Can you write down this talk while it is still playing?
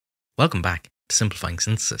Welcome back to Simplifying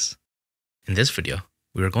Synthesis. In this video,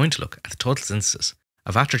 we are going to look at the total synthesis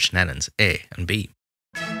of Atrachinenins A and B.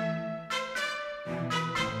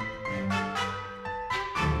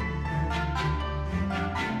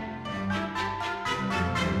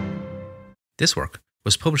 This work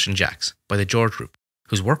was published in JACS by the George group,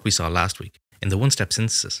 whose work we saw last week in the one-step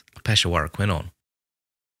synthesis of Perchlorate.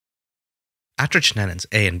 Atrachinenins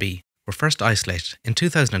A and B were first isolated in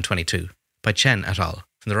 2022 by Chen et al.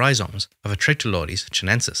 From the rhizomes of Atrachinenins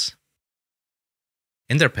chinensis.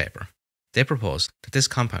 In their paper, they proposed that this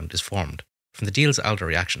compound is formed from the Diels Alder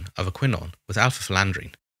reaction of a quinone with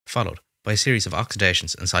alpha-philandrine, followed by a series of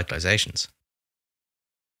oxidations and cyclizations.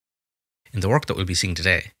 In the work that we'll be seeing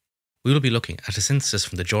today, we will be looking at a synthesis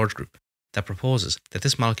from the George group that proposes that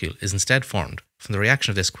this molecule is instead formed from the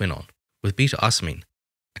reaction of this quinone with beta-ocimene,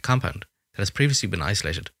 a compound that has previously been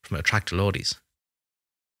isolated from Atrachinenins.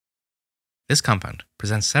 This compound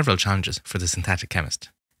presents several challenges for the synthetic chemist,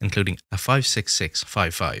 including a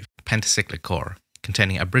 5-6-6-5-5 pentacyclic core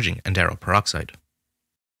containing a bridging Enderoperoxide.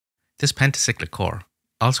 This pentacyclic core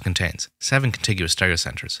also contains 7 contiguous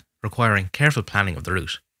stereocenters, requiring careful planning of the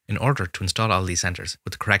route in order to install all these centers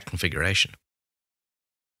with the correct configuration.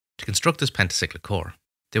 To construct this pentacyclic core,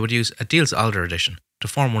 they would use a Diels Alder addition to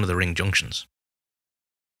form one of the ring junctions.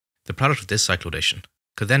 The product of this cycloaddition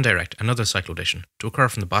could then direct another cycloaddition to occur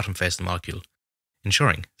from the bottom face of the molecule,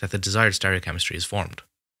 ensuring that the desired stereochemistry is formed.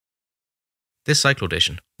 This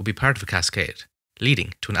cycloaddition would be part of a cascade,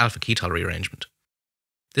 leading to an a-Ketol rearrangement.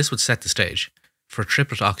 This would set the stage for a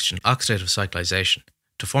triplet oxygen oxidative cyclization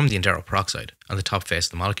to form the Enderoperoxide on the top face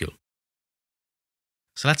of the molecule.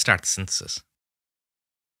 So let's start the synthesis.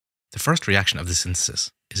 The first reaction of the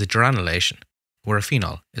synthesis is a Geranylation, where a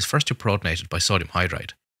phenol is first deprotonated by sodium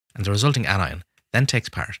hydride, and the resulting anion then takes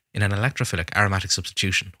part in an electrophilic aromatic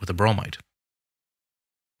substitution with a bromide.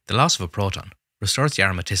 The loss of a proton restores the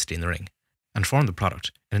aromaticity in the ring and forms the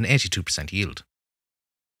product in an 82% yield.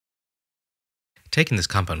 Taking this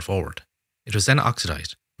compound forward, it was then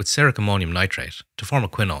oxidized with ceric ammonium nitrate to form a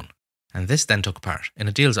quinone, and this then took part in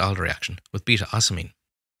a Diels Alder reaction with beta-ocimene.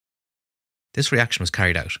 This reaction was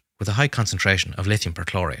carried out with a high concentration of lithium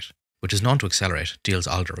perchlorate, which is known to accelerate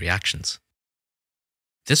Diels Alder reactions.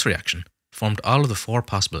 This reaction formed all of the 4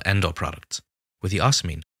 possible endo products, with the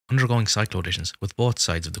ocimene undergoing cycloadditions with both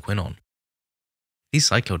sides of the quinone. These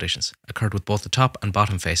cycloadditions occurred with both the top and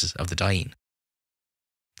bottom faces of the diene.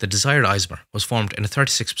 The desired isomer was formed in a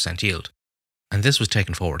 36% yield, and this was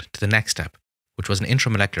taken forward to the next step, which was an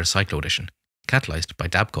intramolecular cycloaddition, catalyzed by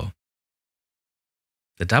DABCO.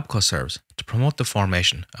 The DABCO serves to promote the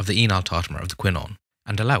formation of the enol tautomer of the quinone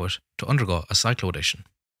and allow it to undergo a cycloaddition.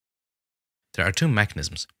 There are 2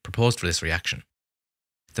 mechanisms proposed for this reaction.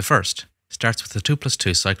 The first starts with the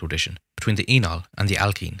 2+2 cycloaddition between the enol and the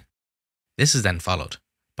alkene. This is then followed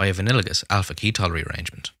by a Vinylagous alpha-Ketol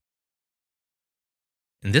rearrangement.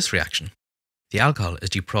 In this reaction, the alcohol is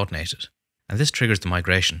deprotonated, and this triggers the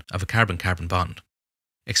migration of a carbon-carbon bond,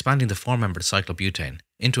 expanding the 4-membered cyclobutane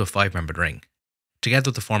into a 5-membered ring, together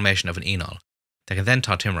with the formation of an enol that can then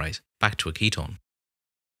tautomerize back to a ketone.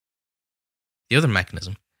 The other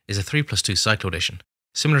mechanism is a 3+2 cycloaddition,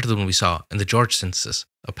 similar to the one we saw in the George synthesis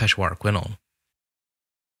of Perchlorate.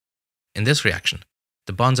 In this reaction,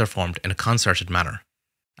 the bonds are formed in a concerted manner,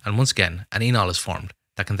 and once again an enol is formed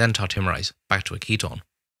that can then tautomerize back to a ketone.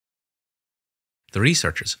 The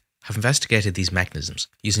researchers have investigated these mechanisms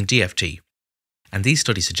using DFT, and these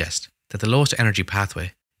studies suggest that the lowest energy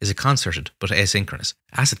pathway is a concerted but asynchronous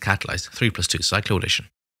acid-catalyzed 3+2 cycloaddition.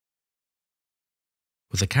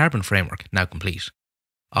 With the carbon framework now complete,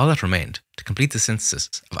 all that remained to complete the synthesis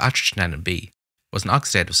of Atrachinenins B was an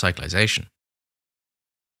oxidative cyclization.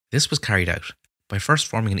 This was carried out by first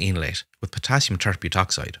forming an enolate with potassium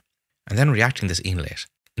tertbutoxide, and then reacting this enolate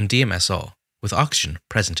in DMSO with oxygen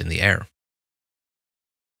present in the air.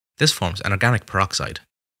 This forms an organic peroxide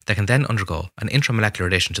that can then undergo an intramolecular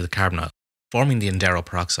addition to the carbonyl, forming the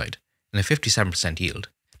Enderoperoxide in a 57% yield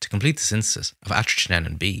to complete the synthesis of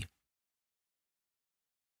Atrachinenins B.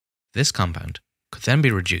 This compound could then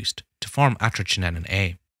be reduced to form Atrachinenins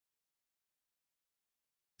A.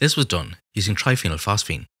 This was done using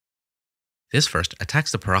triphenylphosphine. This first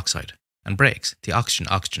attacks the peroxide and breaks the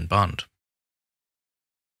oxygen-oxygen bond.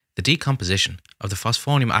 The decomposition of the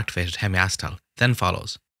phosphonium-activated hemiacetal then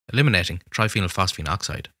follows, eliminating triphenylphosphine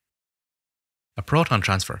oxide. A proton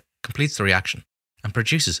transfer completes the reaction and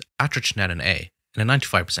produces Atrachinenins A in a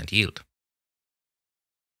 95% yield.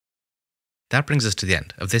 That brings us to the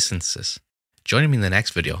end of this synthesis. Join me in the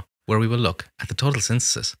next video where we will look at the total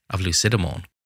synthesis of lucidamone.